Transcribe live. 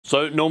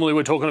So normally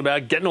we're talking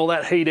about getting all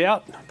that heat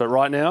out, but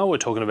right now we're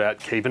talking about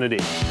keeping it in.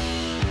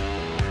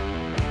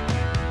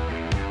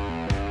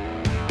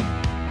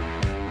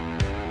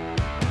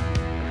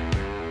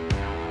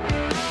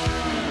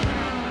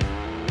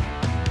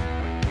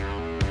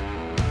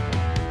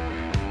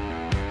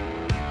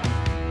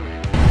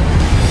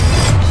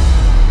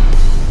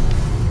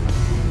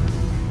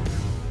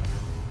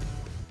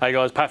 Hey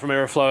guys, Pat from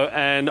Aeroflow,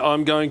 and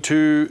I'm going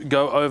to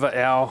go over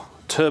our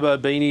turbo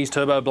beanies,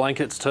 turbo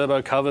blankets,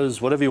 turbo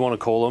covers, whatever you want to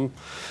call them.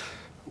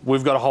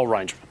 We've got a whole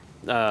range.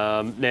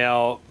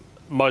 Now,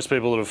 most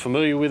people that are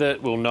familiar with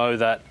it will know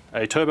that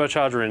a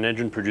turbocharger in an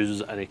engine produces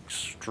an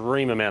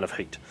extreme amount of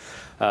heat.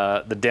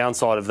 The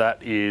downside of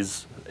that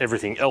is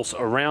everything else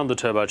around the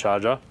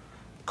turbocharger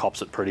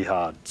cops it pretty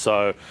hard.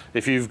 So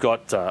if you've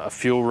got a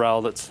fuel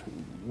rail that's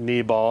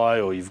nearby,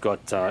 or you've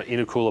got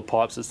intercooler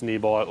pipes that's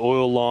nearby,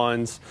 oil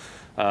lines,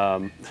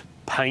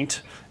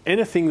 paint,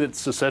 anything that's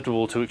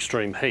susceptible to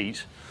extreme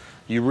heat,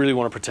 you really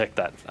want to protect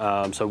that.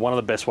 So one of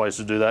the best ways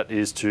to do that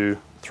is to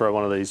throw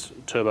one of these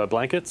turbo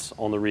blankets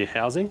on the rear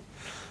housing,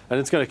 and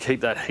it's going to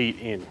keep that heat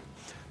in.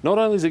 Not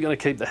only is it going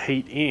to keep the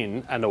heat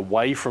in and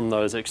away from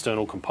those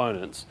external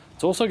components,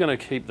 it's also going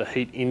to keep the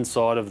heat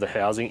inside of the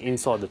housing,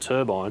 inside the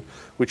turbine,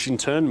 which in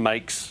turn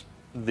makes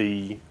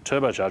the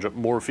turbocharger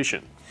more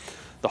efficient.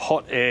 The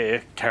hot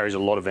air carries a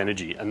lot of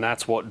energy, and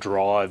that's what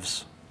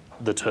drives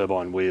the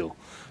turbine wheel.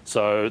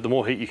 So the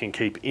more heat you can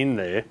keep in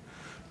there,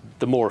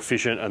 the more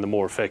efficient and the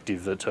more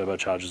effective the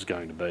turbocharger is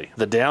going to be.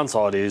 The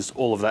downside is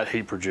all of that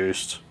heat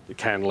produced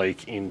can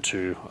leak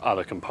into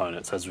other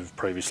components, as we've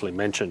previously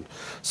mentioned.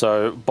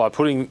 So by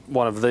putting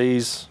one of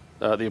these,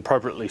 the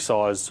appropriately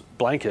sized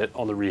blanket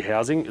on the rear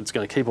housing, it's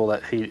going to keep all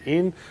that heat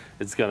in.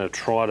 It's going to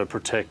try to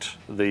protect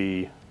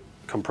the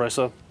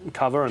compressor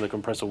cover and the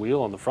compressor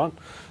wheel on the front.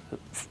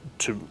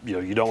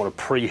 You don't want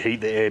to preheat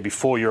the air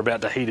before you're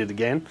about to heat it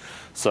again.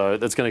 So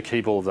that's going to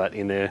keep all of that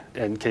in there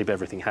and keep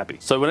everything happy.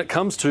 So when it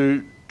comes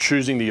to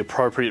choosing the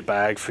appropriate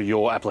bag for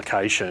your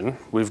application,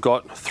 we've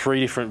got 3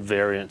 different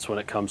variants when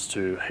it comes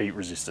to heat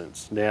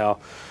resistance. Now,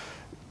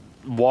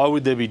 why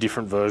would there be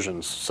different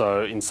versions?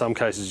 So in some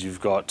cases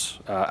you've got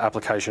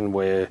application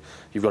where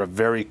you've got a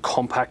very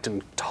compact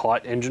and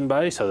tight engine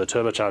bay, so the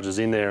turbocharger's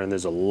in there and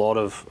there's a lot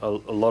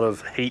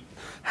of heat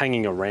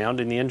hanging around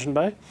in the engine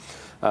bay.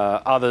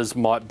 Others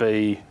might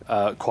be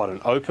quite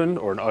an open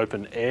or an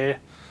open air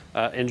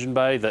engine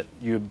bay that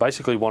you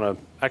basically want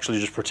to actually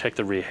just protect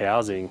the rear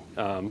housing,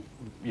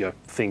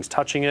 things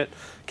touching it,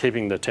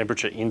 keeping the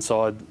temperature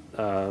inside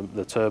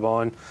the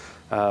turbine,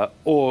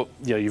 or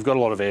you've got a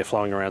lot of air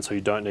flowing around, so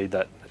you don't need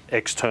that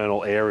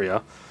external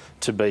area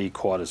to be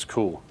quite as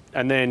cool.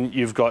 And then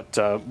you've got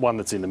one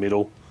that's in the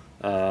middle,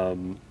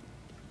 and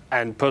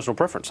personal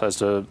preference as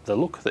to the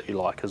look that you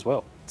like as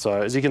well.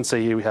 So as you can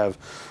see here, we have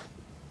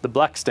the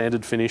black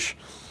standard finish,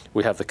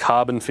 we have the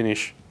carbon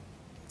finish,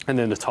 and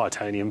then the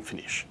titanium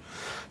finish.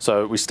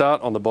 So we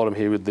start on the bottom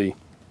here with the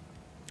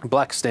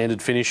black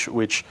standard finish,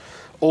 which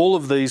all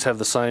of these have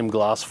the same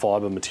glass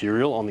fiber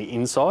material on the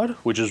inside,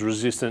 which is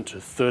resistant to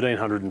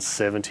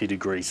 1370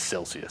 degrees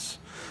Celsius,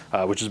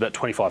 which is about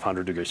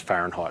 2500 degrees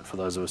Fahrenheit for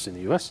those of us in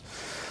the US.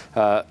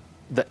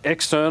 The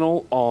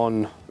external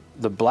on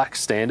the black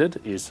standard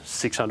is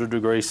 600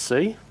 degrees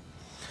C.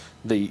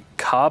 The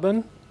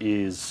carbon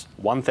is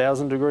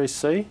 1000 degrees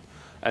C,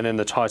 and then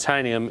the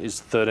titanium is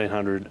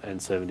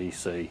 1370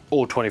 C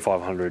or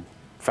 2500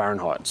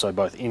 Fahrenheit. So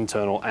both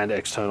internal and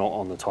external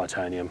on the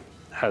titanium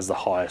has the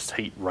highest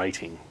heat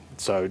rating.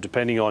 So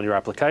depending on your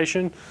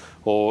application,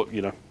 or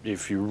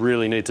if you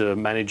really need to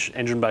manage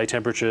engine bay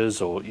temperatures,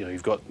 or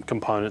you've got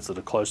components that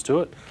are close to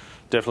it,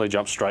 definitely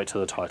jump straight to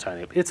the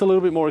titanium. It's a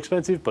little bit more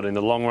expensive, but in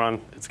the long run,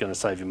 it's going to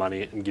save you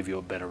money and give you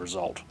a better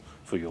result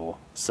for your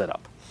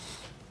setup.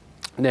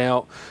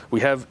 Now, we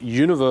have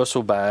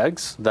universal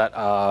bags that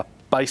are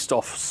based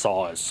off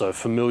size, so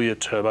familiar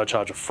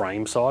turbocharger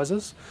frame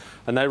sizes,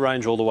 and they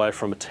range all the way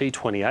from a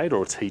T28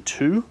 or a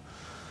T2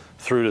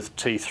 through to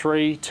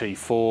T3,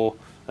 T4,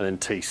 and then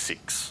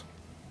T6.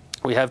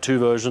 We have 2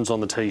 versions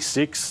on the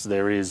T6.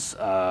 There is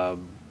a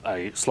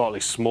slightly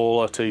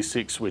smaller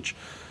T6, which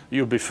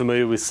you'll be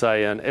familiar with,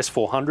 say, an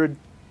S400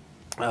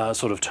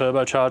 sort of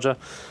turbocharger,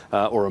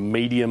 or a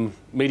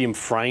medium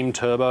frame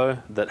turbo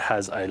that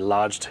has a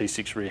large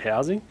T6 rear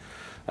housing.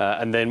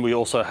 And then we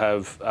also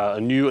have a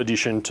new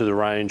addition to the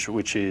range,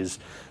 which is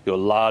your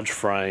large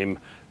frame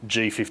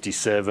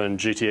G57,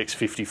 GTX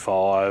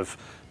 55,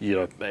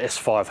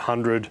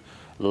 S500,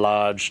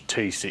 large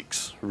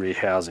T6 rear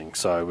housing.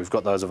 So we've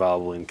got those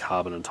available in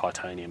carbon and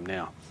titanium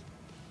now.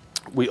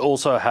 We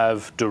also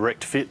have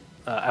direct fit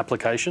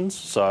applications,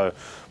 so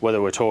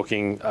whether we're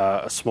talking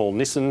a small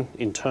Nissan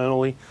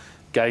internally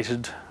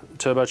gated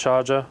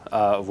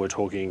turbocharger, we're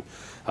talking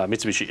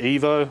Mitsubishi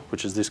Evo,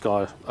 which is this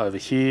guy over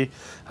here,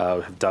 we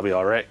have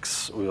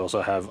WRX, we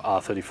also have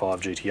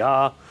R35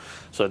 GTR,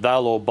 so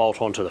they'll all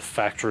bolt onto the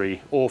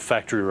factory or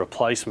factory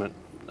replacement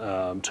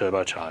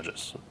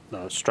turbochargers.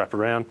 Strap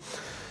around.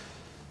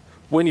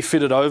 When you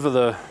fit it over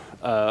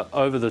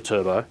the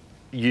turbo,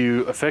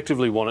 you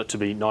effectively want it to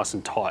be nice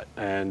and tight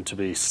and to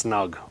be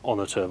snug on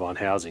the turbine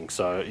housing.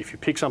 So if you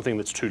pick something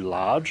that's too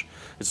large,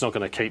 it's not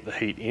going to keep the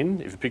heat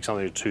in. If you pick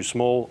something that's too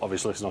small,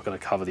 obviously it's not going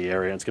to cover the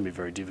area and it's going to be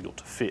very difficult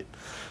to fit.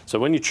 So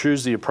when you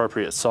choose the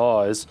appropriate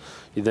size,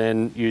 you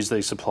then use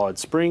these supplied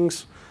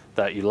springs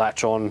that you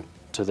latch on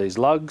to these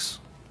lugs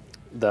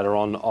that are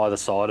on either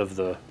side of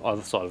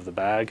the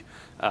bag,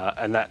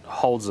 and that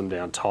holds them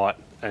down tight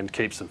and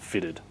keeps them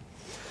fitted.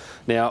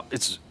 Now,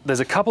 there's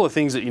a couple of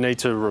things that you need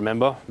to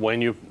remember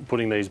when you're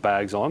putting these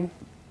bags on.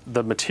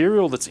 The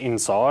material that's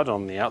inside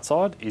on the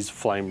outside is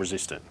flame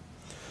resistant.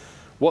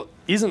 What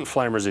isn't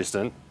flame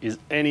resistant is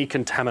any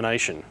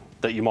contamination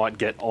that you might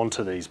get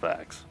onto these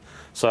bags.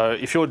 So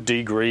if you're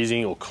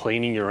degreasing or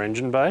cleaning your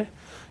engine bay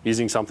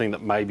using something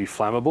that may be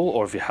flammable,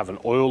 or if you have an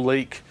oil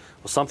leak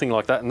or something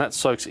like that and that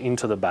soaks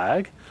into the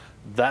bag,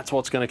 that's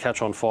what's going to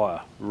catch on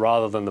fire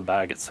rather than the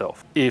bag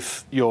itself.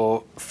 If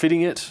you're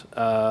fitting it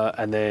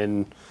and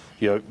then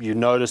you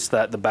notice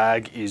that the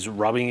bag is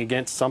rubbing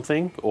against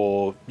something,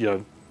 or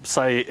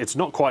say it's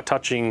not quite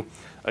touching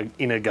an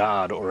inner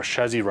guard or a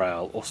chassis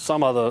rail or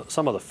some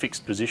other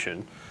fixed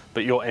position,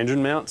 but your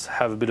engine mounts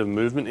have a bit of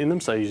movement in them,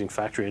 so using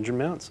factory engine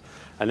mounts,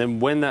 and then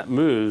when that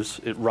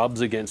moves, it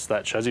rubs against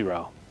that chassis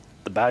rail,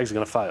 the bag's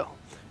going to fail.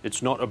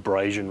 It's not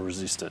abrasion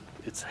resistant,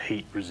 it's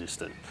heat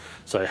resistant.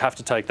 So you have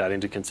to take that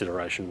into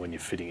consideration when you're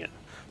fitting it.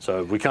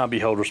 So we can't be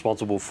held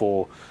responsible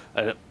for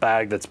a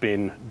bag that's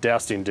been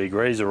doused in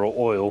degreaser or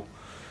oil,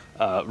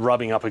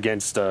 rubbing up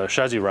against a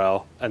chassis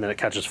rail, and then it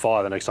catches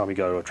fire the next time you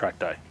go to a track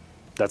day.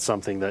 That's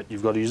something that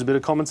you've got to use a bit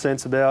of common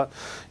sense about.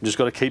 You just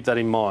got to keep that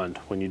in mind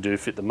when you do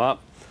fit them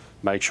up.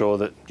 Make sure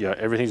that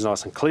everything's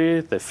nice and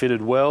clear, they're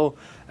fitted well,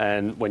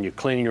 and when you're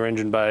cleaning your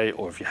engine bay,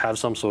 or if you have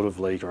some sort of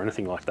leak or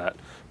anything like that,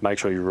 make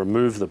sure you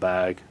remove the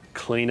bag,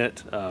 clean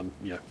it,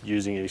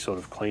 using any sort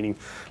of cleaning,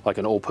 like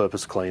an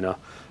all-purpose cleaner.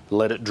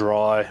 Let it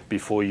dry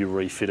before you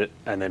refit it,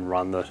 and then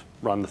run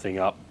the thing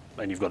up,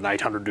 and you've got an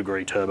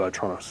 800-degree turbo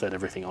trying to set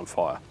everything on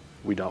fire.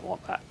 We don't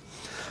want that.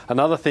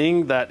 Another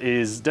thing that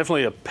is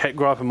definitely a pet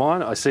gripe of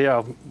mine, I see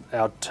our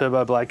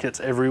turbo blankets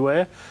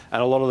everywhere,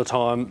 and a lot of the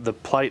time the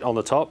plate on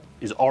the top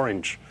is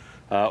orange,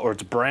 or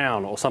it's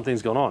brown, or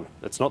something's gone on.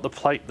 It's not the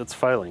plate that's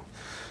failing.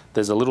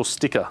 There's a little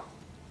sticker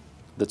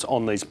that's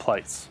on these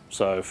plates.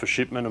 So for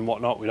shipment and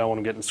whatnot, we don't want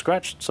them getting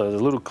scratched, so there's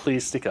a little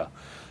clear sticker.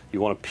 You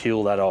want to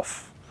peel that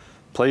off.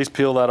 Please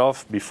peel that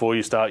off before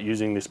you start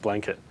using this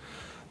blanket.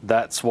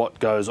 That's what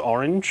goes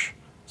orange.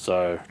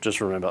 So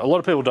just remember, a lot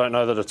of people don't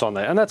know that it's on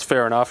there, and that's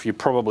fair enough. You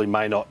probably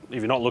may not, if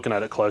you're not looking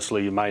at it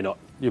closely, you may not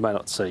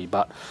see,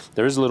 but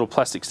there is a little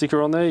plastic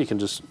sticker on there. You can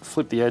just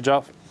flip the edge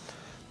up,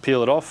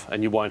 peel it off,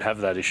 and you won't have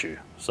that issue.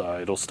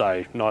 So it'll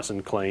stay nice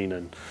and clean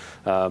and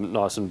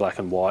nice and black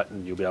and white,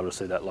 and you'll be able to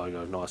see that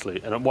logo nicely.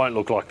 And it won't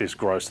look like this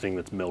gross thing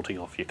that's melting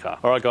off your car.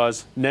 All right,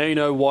 guys, now you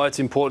know why it's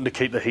important to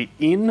keep the heat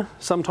in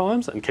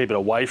sometimes and keep it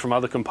away from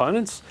other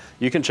components.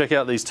 You can check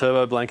out these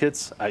turbo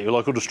blankets at your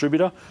local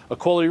distributor, a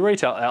quality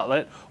retail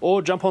outlet,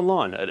 or jump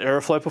online at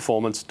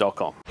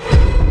aeroflowperformance.com.